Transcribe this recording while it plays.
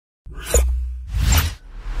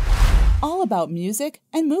all about music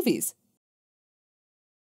and movies.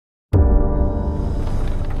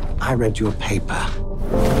 I read your paper.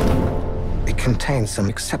 It contains some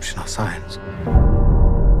exceptional science.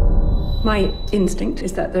 My instinct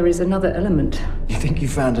is that there is another element. You think you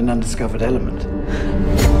found an undiscovered element?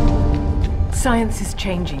 Science is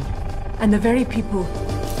changing, and the very people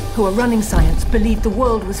who are running science believed the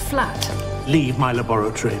world was flat. Leave my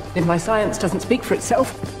laboratory. If my science doesn't speak for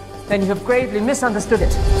itself, then you have gravely misunderstood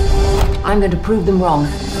it. I'm going to prove them wrong.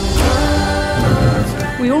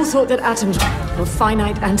 We all thought that atoms were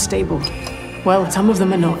finite and stable. Well, some of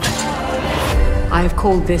them are not. I have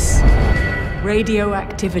called this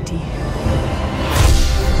radioactivity.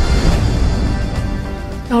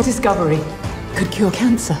 Our discovery could cure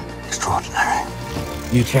cancer. Extraordinary.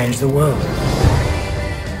 You changed the world.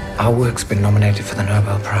 Our work's been nominated for the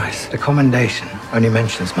Nobel Prize. The commendation only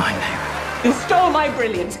mentions my name. You stole my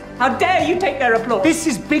brilliance. How dare you take their applause? This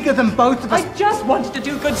is bigger than both of us. I just wanted to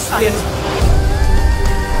do good science.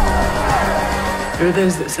 There are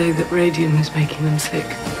those that say that radium is making them sick.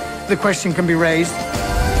 The question can be raised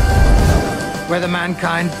whether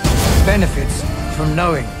mankind benefits from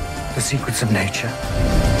knowing the secrets of nature.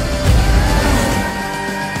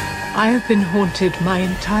 I have been haunted my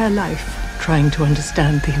entire life trying to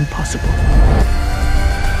understand the impossible.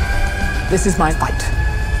 This is my fight,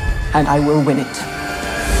 and I will win it.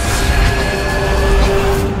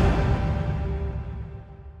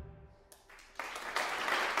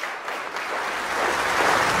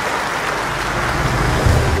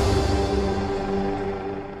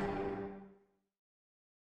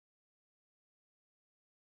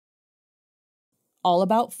 All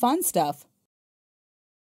about fun stuff.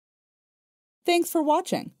 Thanks for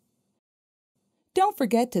watching. Don't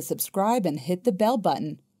forget to subscribe and hit the bell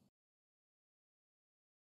button.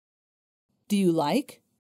 Do you like?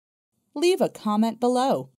 Leave a comment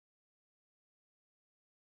below.